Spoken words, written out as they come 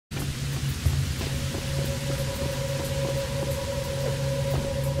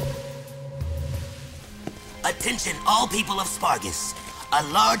Attention all people of Spargus. A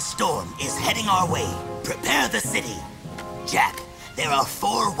large storm is heading our way. Prepare the city. Jack, there are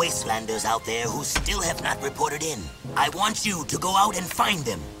 4 Wastelanders out there who still have not reported in. I want you to go out and find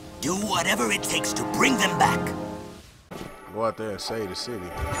them. Do whatever it takes to bring them back. Go out there and save the city.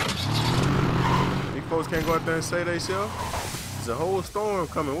 These folks can't go out there and save themselves. There's a whole storm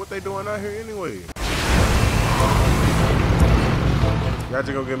coming. What they doing out here anyway? Y'all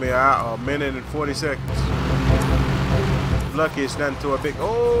just gonna give me a minute and 40 seconds. Lucky it's nothing to a big.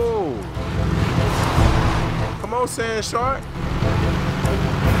 Oh! Come on, Sand Shark.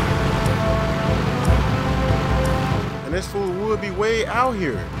 And this fool would be way out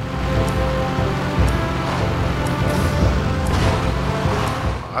here.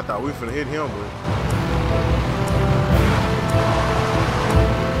 I thought we finna hit him with.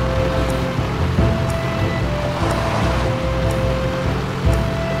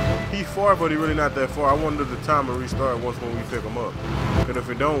 He far, but he really not that far. I wanted the time to restart once when we pick him up. Cause if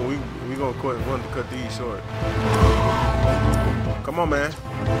it don't, we gonna run to cut these short. Come on, man.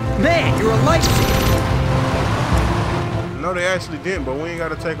 Man, you're a lifesaver. No, they actually didn't, but we ain't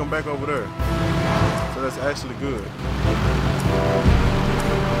gotta take them back over there. So that's actually good.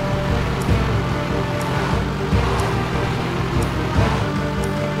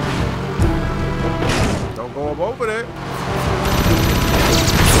 Don't go up over there.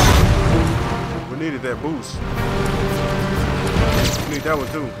 We needed that boost. We need that one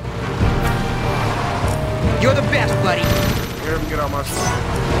too. You're the best, buddy. Here, let me get out my shit.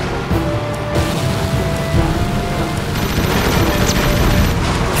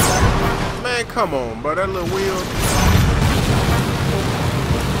 Man, come on, bro. That little wheel.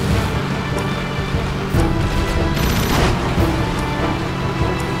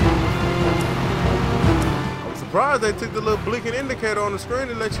 I'm surprised they took the little blinking indicator on the screen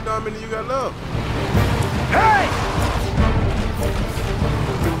to let you know how many you got left. Hey!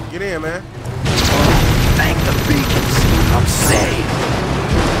 Get in, man. Thank the beacons. I'm saved.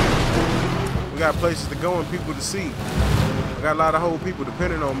 We got places to go and people to see. I got a lot of whole people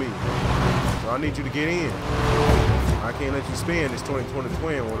depending on me. So I need you to get in. I can't let you spend this 2020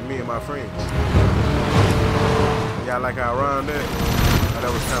 twin with me and my friends. Y'all like how I rhymed that? Oh,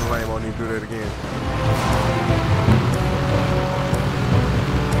 that was kind of lame. I won't even do that again.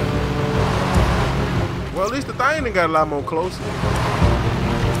 Well, at least the thing done got a lot more closer.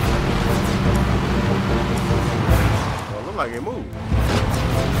 Well, it look like it moved.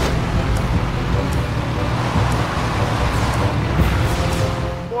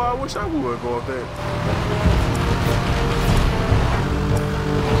 Boy, I wish I would go up there.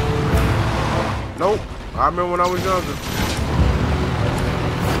 Nope. I remember when I was younger.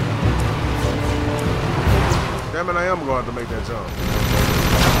 Damn it, I am going to have to make that jump.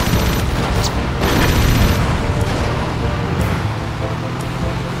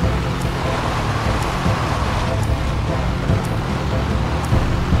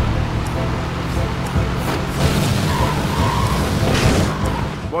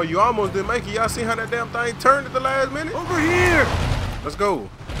 Boy, you almost didn't make it. Y'all see how that damn thing turned at the last minute? Over here! Let's go.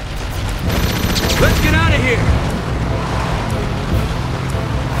 Let's get out of here!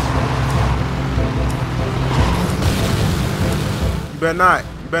 You better not.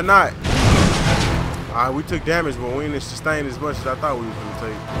 You better not. Alright, we took damage, but we didn't sustain as much as I thought we was going to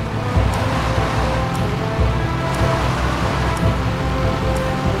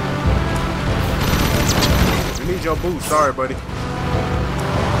take. We need your boost. Sorry, buddy.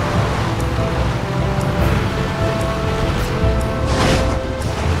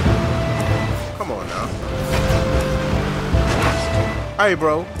 Hey,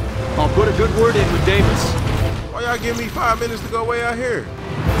 bro. I'll put a good word in with Davis. Why y'all give me 5 minutes to go way out here?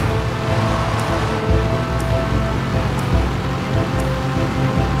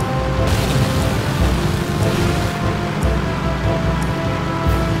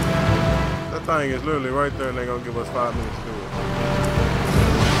 That thing is literally right there and they're gonna give us 5 minutes to do it.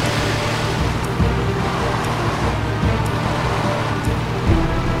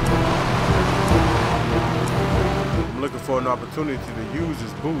 Looking for an opportunity to use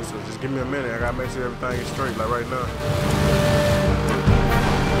this boost, so just give me a minute. I gotta make sure everything is straight, like right now.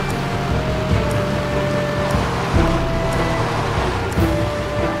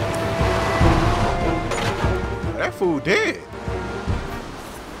 That fool dead.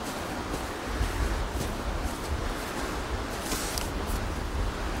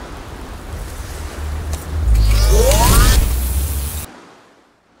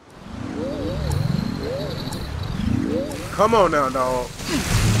 Come on now, dog.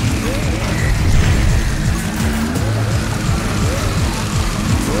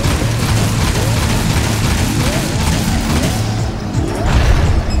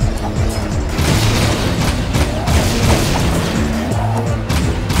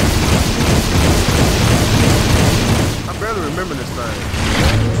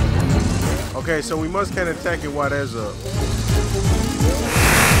 Okay, so we must can't attack it while there's a...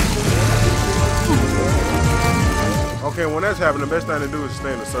 Okay, when that's happening, the best thing to do is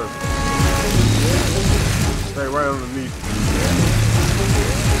stay in the circle. Stay right underneath.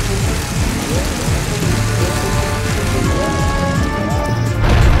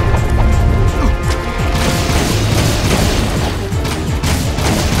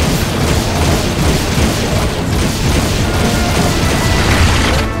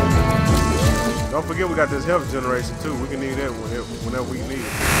 Don't forget we got this health generation too. We can need that whenever we need it.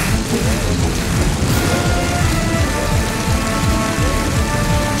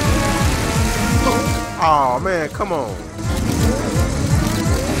 Oh man, come on.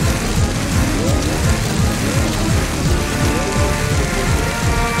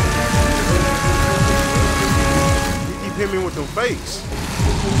 You keep hitting me with them fakes.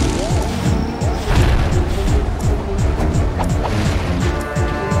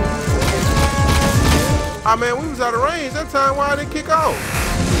 Ah man, we was out of range that time. Why didn't kick off?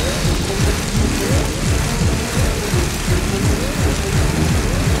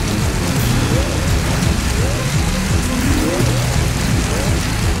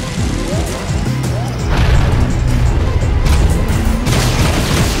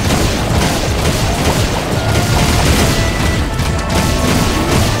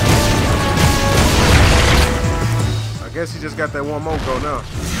 I guess he just got that one more go now.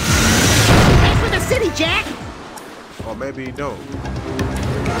 For the city, Jack! Or maybe he don't.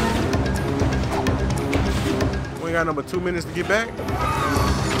 We ain't got number 2 minutes to get back.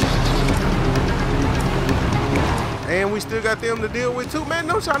 And we still got them to deal with too. Man,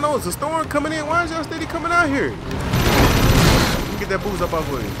 don't y'all know it's a storm coming in? Why is y'all steady coming out here? Let me get that booze up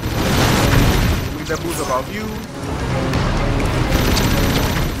off of you. Let me get that booze up off you.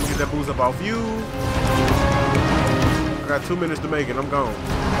 Let me get that booze up off you. I got 2 minutes to make it. I'm gone.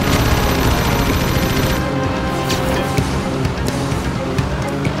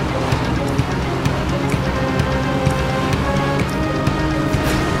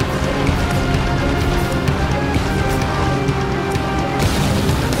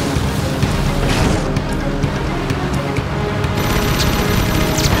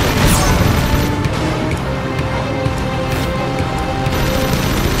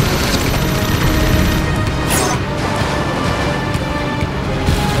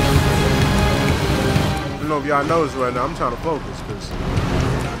 If y'all notice right now, I'm trying to focus because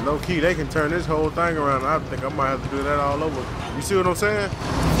low key they can turn this whole thing around. I think I might have to do that all over. You see what I'm saying?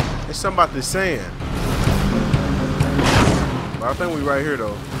 It's something about this sand. But I think we right here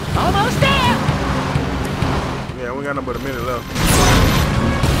though. Almost there! Yeah, we got nothing but a minute left.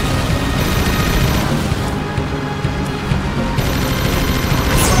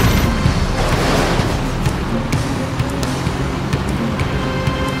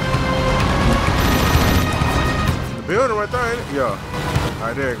 Building right there, ain't it? Yeah. All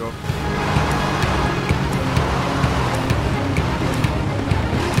right, there you go.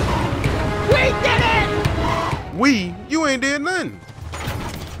 We did it! We? You ain't did nothing.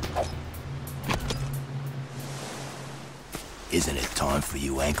 Isn't it time for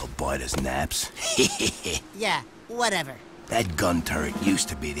you ankle biters naps? Yeah, whatever. That gun turret used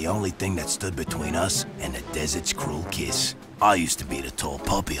to be the only thing that stood between us and the desert's cruel kiss. I used to be the tall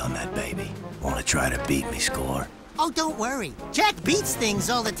puppy on that baby. Wanna try to beat me, Score? Oh, don't worry. Jack beats things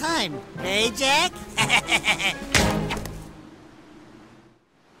all the time. Hey, Jack?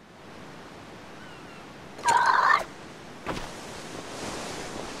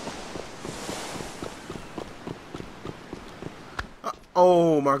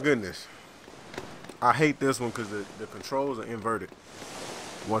 Oh my goodness. I hate this one because the controls are inverted.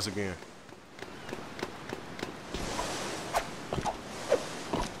 Once again.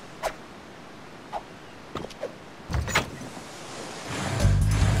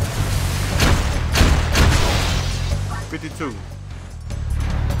 $52.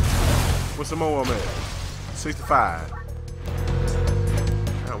 What's the more I'm at? 65.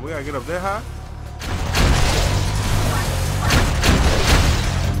 Damn, we gotta get up that high?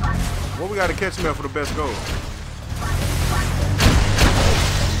 What we gotta catch him at for the best goal?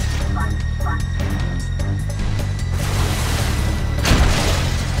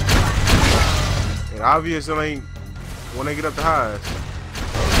 And obvious it ain't when they get up the highs.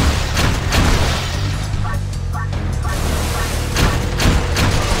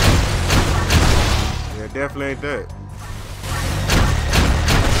 Yeah, definitely ain't that.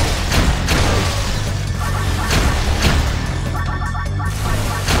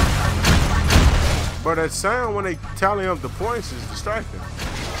 But that sound when they tally up the points is distracting.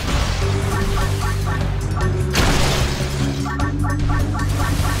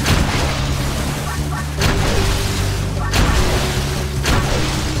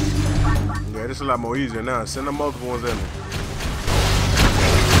 Okay, this is a lot more easier now. Send them multiple ones at me.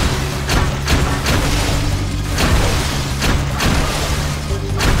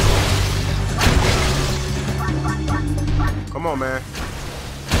 Come on, man.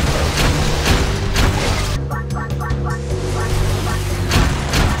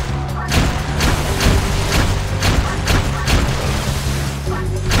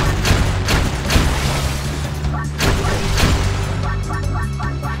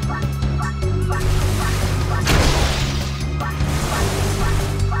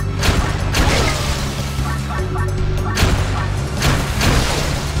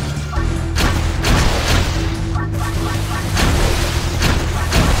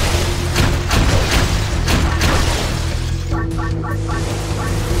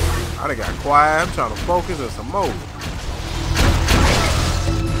 I done got quiet. I'm trying to focus on some more.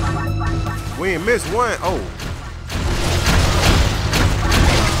 We ain't missed one. Oh.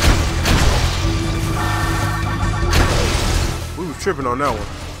 We was tripping on that one.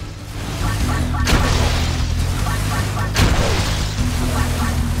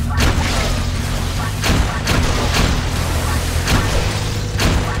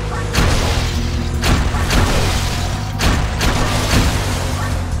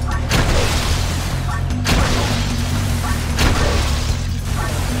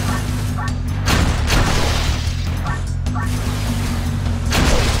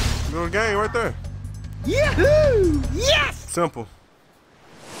 Game right there. Yahoo! Yes! Simple.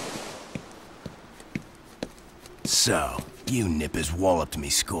 So, you nippers walloped me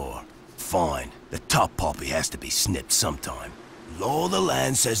score. Fine. The top poppy has to be snipped sometime. Law of the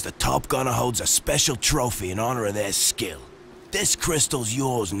land says the top gunner holds a special trophy in honor of their skill. This crystal's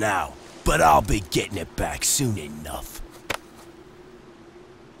yours now, but I'll be getting it back soon enough.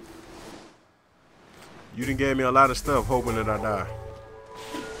 You done gave me a lot of stuff hoping that I die.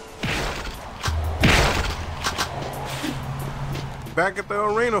 Back at the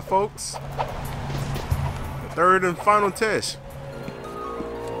arena, folks. The third and final test.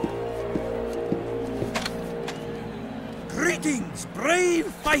 Greetings, brave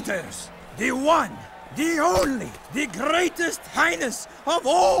fighters! The one, the only, the greatest highness of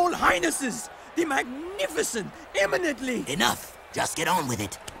all highnesses! The magnificent, eminently... Enough. Just get on with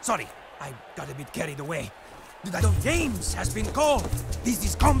it. Sorry, I got a bit carried away. The James has been called. This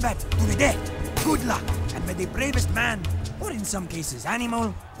is combat to the death. Good luck, and may the bravest man, or in some cases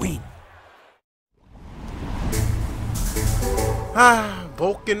animal, win. Ah,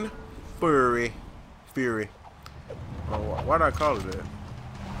 Vulcan Fury. Oh, why'd I call it that?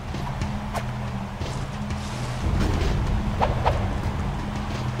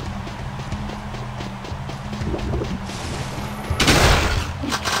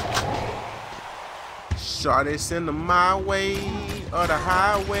 Shawty send them my way or the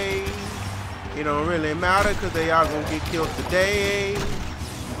highway. It don't really matter cause they all gonna get killed today.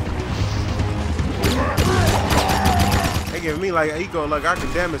 They giving me like ego, like I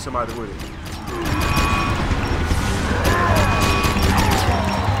can damage somebody with it.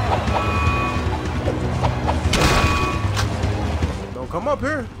 Don't come up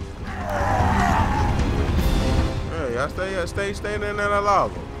here. Hey, I stay in that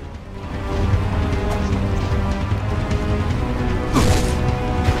lava.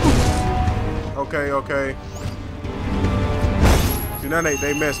 Okay. See, now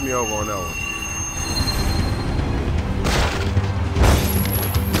they messed me over on that one.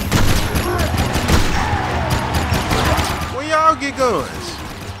 When y'all get guns?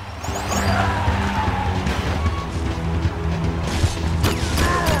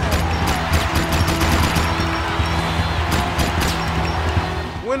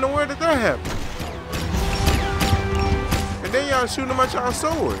 When the word did that happen? And then y'all shooting them at y'all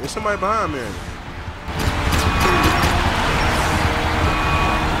sword. There's somebody behind me.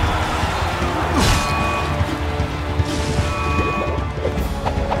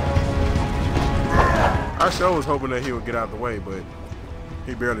 I sure was hoping that he would get out of the way, but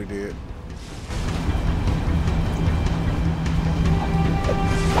he barely did.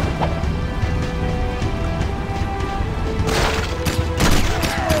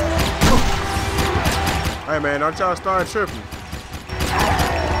 Hey man, don't y'all start tripping. We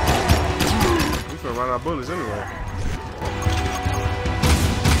finna run out of bullets anyway.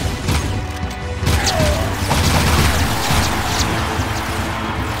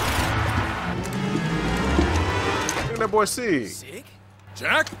 That boy Sig. Sig?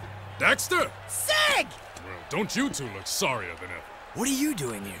 Jack? Dexter? Sig! Well, don't you two look sorrier than ever. What are you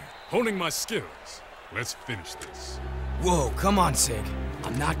doing here? Honing my skills. Let's finish this. Whoa, come on, Sig.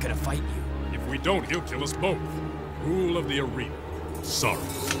 I'm not gonna fight you. If we don't, he'll kill us both. Rule of the arena. Sorry,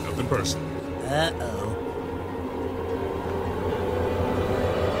 nothing personal. Uh-oh.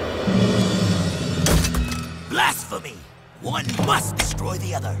 Blasphemy! One must destroy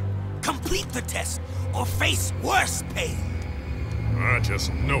the other. Complete the test, or face worse pain. I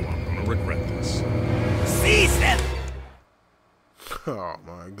just know I'm gonna regret this. Seize them! Oh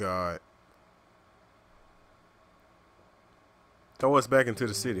my God. Throw us back into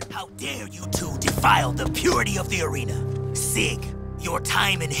the city. How dare you two defile the purity of the arena? Sig, your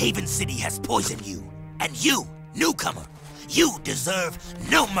time in Haven City has poisoned you. And you, newcomer, you deserve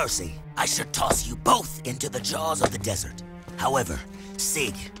no mercy. I should toss you both into the jaws of the desert. However,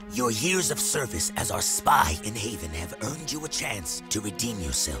 Sig, your years of service as our spy in Haven have earned you a chance to redeem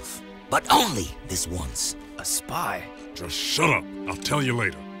yourself. But only this once. A spy? Just shut up. I'll tell you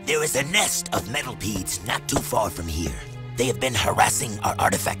later. There is a nest of metalpedes not too far from here. They have been harassing our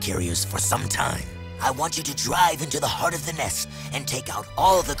artifact carriers for some time. I want you to drive into the heart of the nest and take out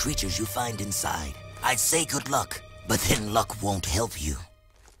all the creatures you find inside. I'd say good luck, but then luck won't help you.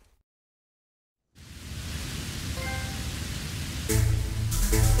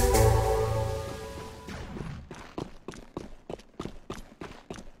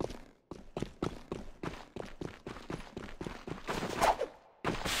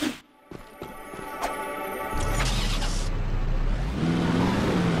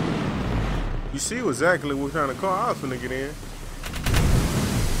 You see exactly what kind of car I was finna get in.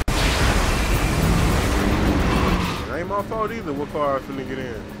 It ain't my fault either what car I was finna get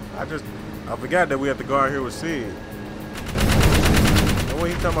in. I forgot that we had to go out here with Sid. And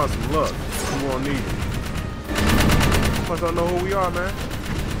when he talking about some luck, we won't need it. You must don't know who we are, man.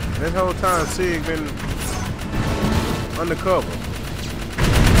 This whole time Sid been undercover.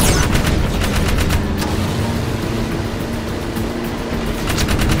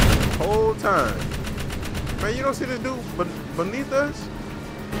 Whole time. Man, you don't see this dude beneath us?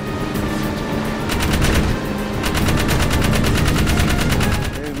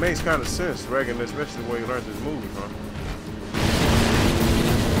 And it makes kind of sense, reckon, especially where you learned this movie from.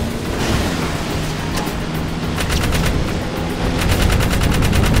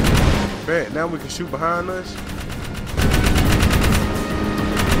 Bet, now we can shoot behind us.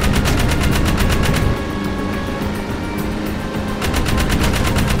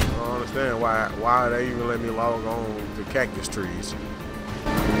 Why they even let me log on to cactus trees?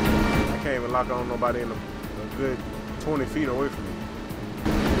 I can't even lock on nobody in a good 20 feet away from me.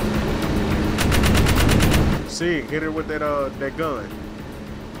 See, hit her with that gun.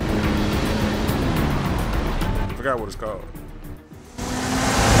 I forgot what it's called.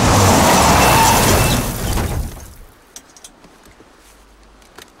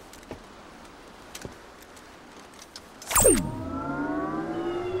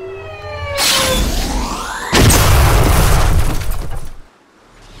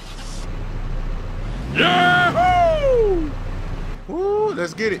 Yahoo! Woo,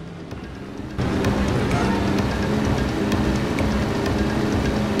 let's get it.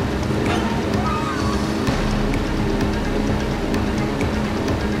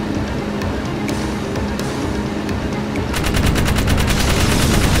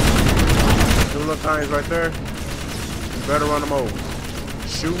 Two little things right there. You better run them over.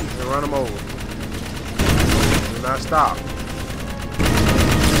 Shoot and run them over. Do not stop.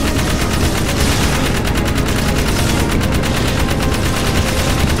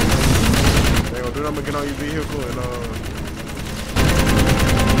 I'm gonna get on your vehicle and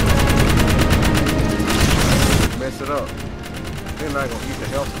mess it up. They're not gonna eat the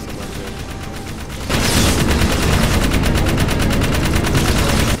health or something like that.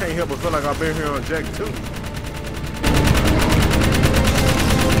 Can't help but feel like I've been here on Jack 2.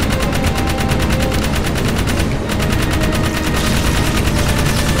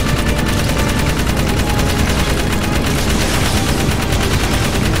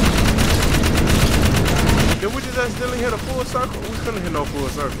 Still hit a full circle? We couldn't hit no full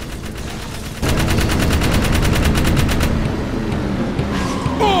circle.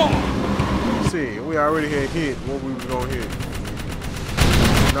 Oh! See, we already had hit what we was gonna hit.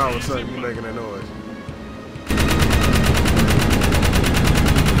 Now all of a sudden you making that noise.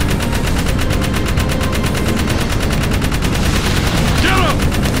 Get him!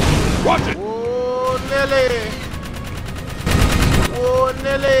 Watch it! Whoa, Nelly! Whoa,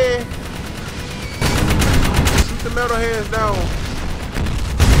 Nelly! The metal hands down.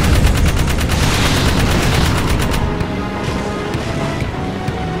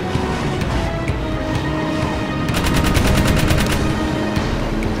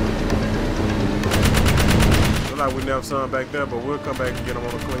 Looks like we never saw him back there, but we'll come back and get him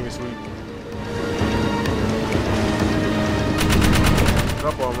on a clean sweep.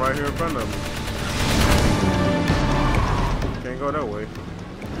 Couple of them right here in front of me. Can't go that way.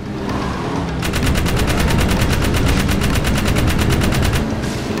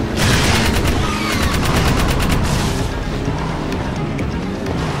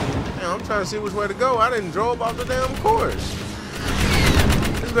 Damn, I'm trying to see which way to go. I didn't drove off the damn course.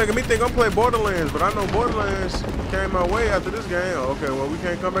 This is making me think I'm playing Borderlands, but I know Borderlands came my way after this game. Okay, well, we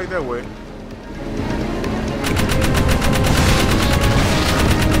can't come back that way.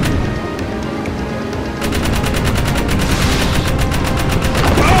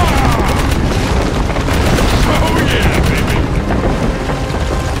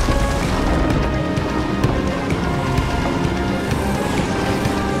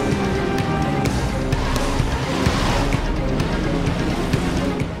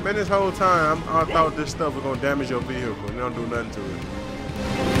 This whole time, I thought this stuff was gonna damage your vehicle. It don't do nothing to it.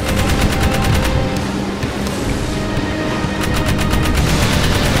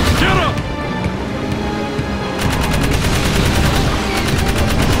 Get up!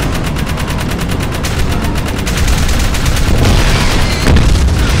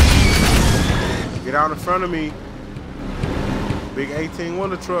 Get out in front of me. Big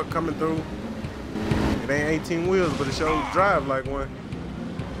 18-wheeler truck coming through. It ain't 18 wheels, but it shows drive like one.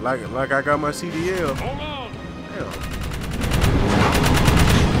 Like I got my CDL. Hold on! Damn.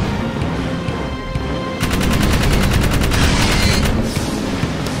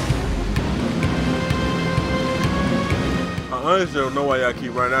 I honestly don't know why y'all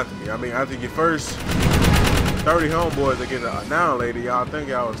keep running after me. I mean, after your first 30 homeboys that get a down lady, y'all think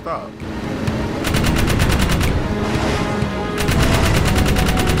y'all would stop.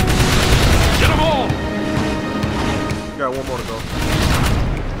 Get them all! You got one more to go.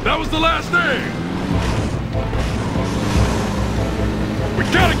 That was the last thing! We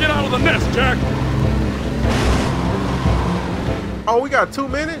gotta get out of the nest, Jack! Oh, we got 2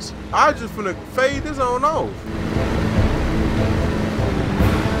 minutes? I just finna fade this on off.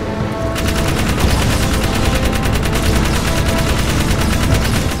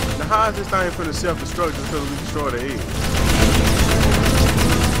 Now how is this thing finna self-destruct until we destroy the eggs?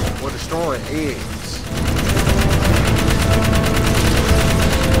 We're destroying eggs.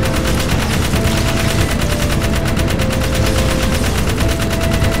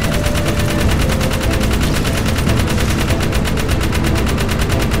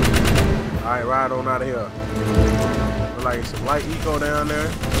 Alright, ride on out of here. Look like some light eco down there.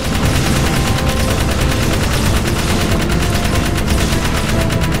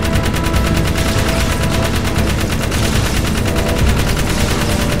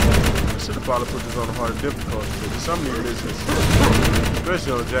 I should have probably put this on the hard difficulty, because some of these missions,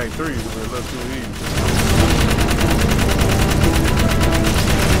 especially on Jack 3, will be a little too easy.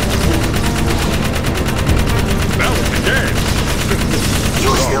 That was the game!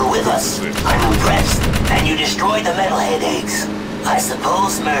 You're still with us. I'm impressed. And you destroyed the metalhead eggs. I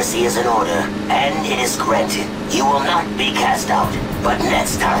suppose mercy is in order, and it is granted. You will not be cast out. But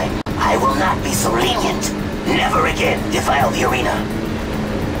next time, I will not be so lenient. Never again defile the arena.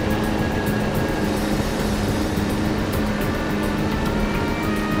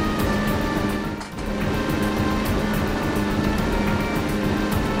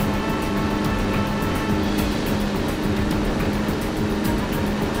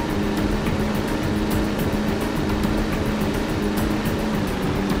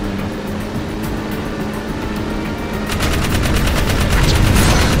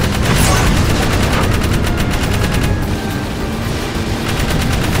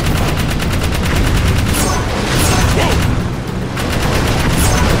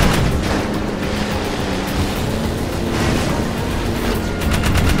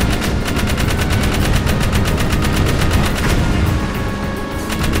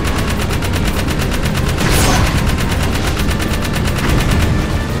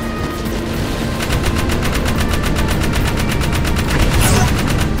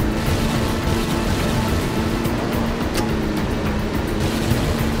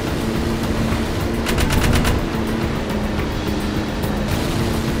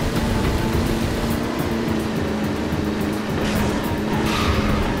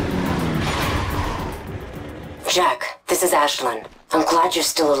 Jack, this is Ashlyn. I'm glad you're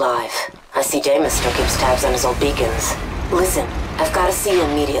still alive. I see Damus still keeps tabs on his old beacons. Listen, I've got to see you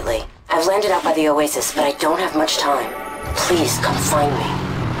immediately. I've landed out by the Oasis, but I don't have much time. Please come find me.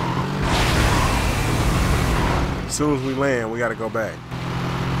 As soon as we land, we gotta go back.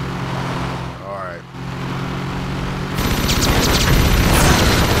 Alright.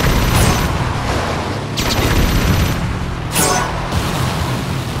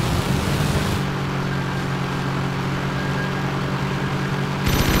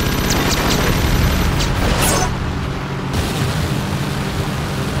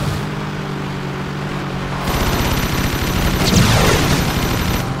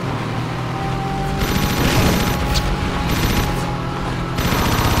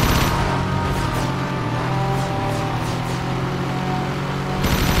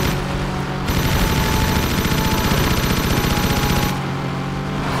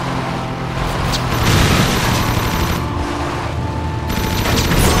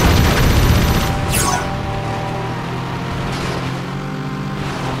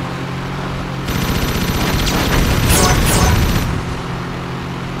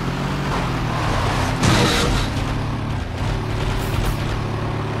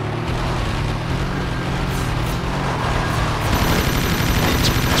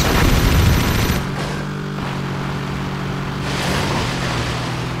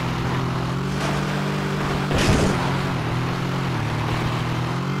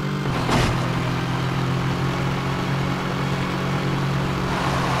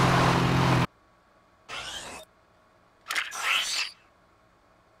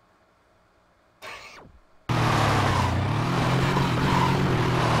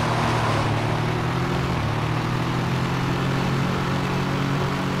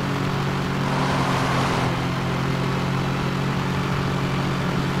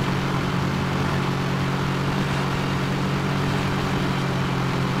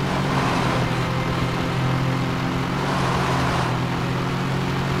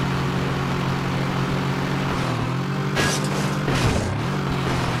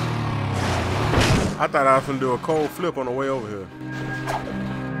 I thought I was gonna do a cold flip on the way over here.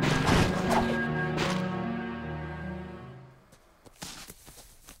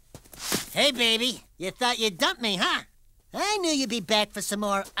 Hey, baby. You thought you'd dump me, huh? I knew you'd be back for some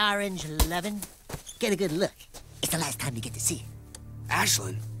more orange lovin'. Get a good look. It's the last time you get to see it.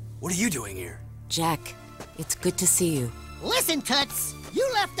 Ashlyn, what are you doing here? Jack, it's good to see you. Listen, Toots. You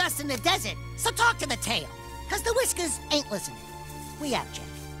left us in the desert, so talk to the tail. Cause the whiskers ain't listening. We out, Jack.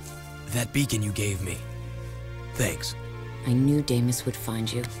 That beacon you gave me. Thanks. I knew Damus would find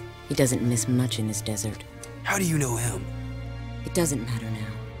you. He doesn't miss much in this desert. How do you know him? It doesn't matter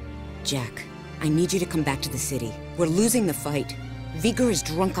now. Jack, I need you to come back to the city. We're losing the fight. Vigor is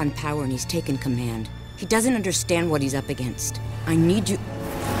drunk on power and he's taken command. He doesn't understand what he's up against. I need you...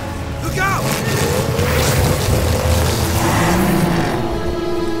 Look out!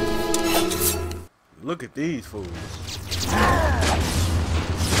 Look at these fools.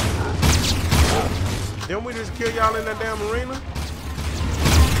 Didn't we just kill y'all in that damn arena?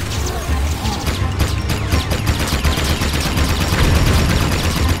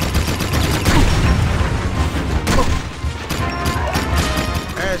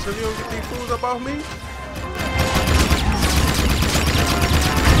 Ash, so you don't get these fools up off me?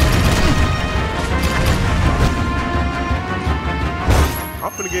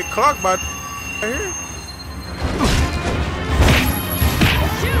 I'm finna get clocked by right here.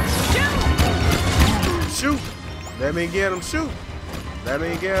 Shoot! That mean get him, shoot! That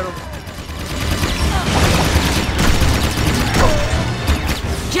mean get him.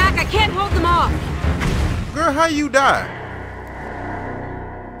 Jack, I can't hold them off! Girl, how you die?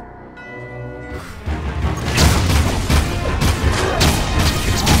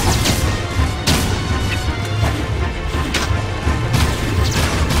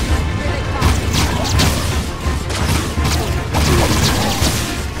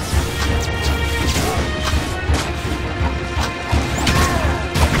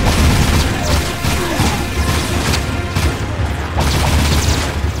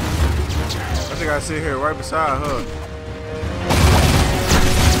 I sit here right beside her.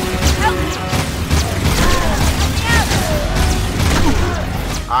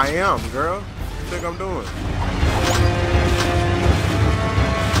 I am, girl. What you think I'm doing?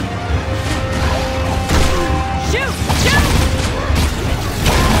 Shoot! Shoot!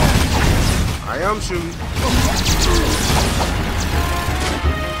 I am shooting.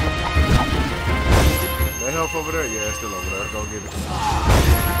 That help over there? Yeah, it's still over there. Go get it.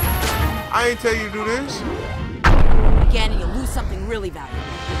 I ain't tell you to do this. Again, and you lose something really valuable.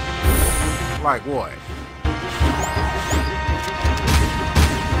 Like what?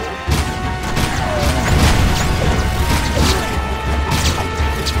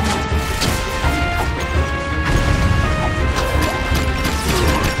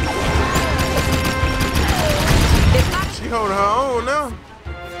 She holding her own now.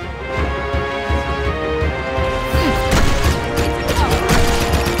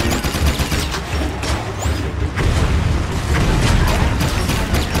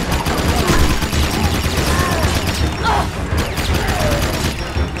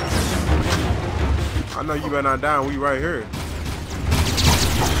 I know you better not die. We right here.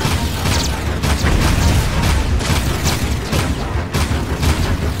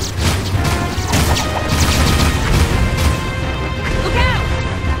 Look out!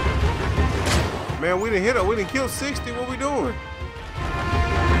 Man, we didn't hit her. We didn't kill 60. What we doing?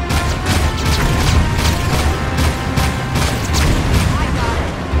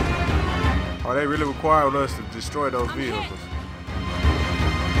 Oh, they really required us to destroy those vehicles.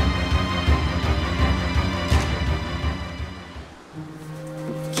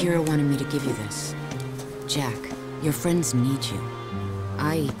 Kira wanted me to give you this. Jack, your friends need you.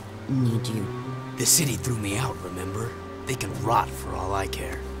 I need you. The city threw me out, remember? They can rot for all I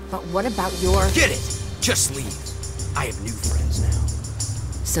care. But what about your... Get it! Just leave. I have new friends now.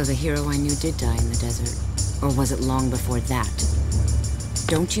 So the hero I knew did die in the desert. Or was it long before that?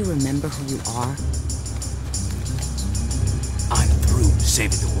 Don't you remember who you are? I'm through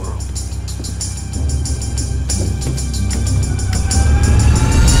saving the world.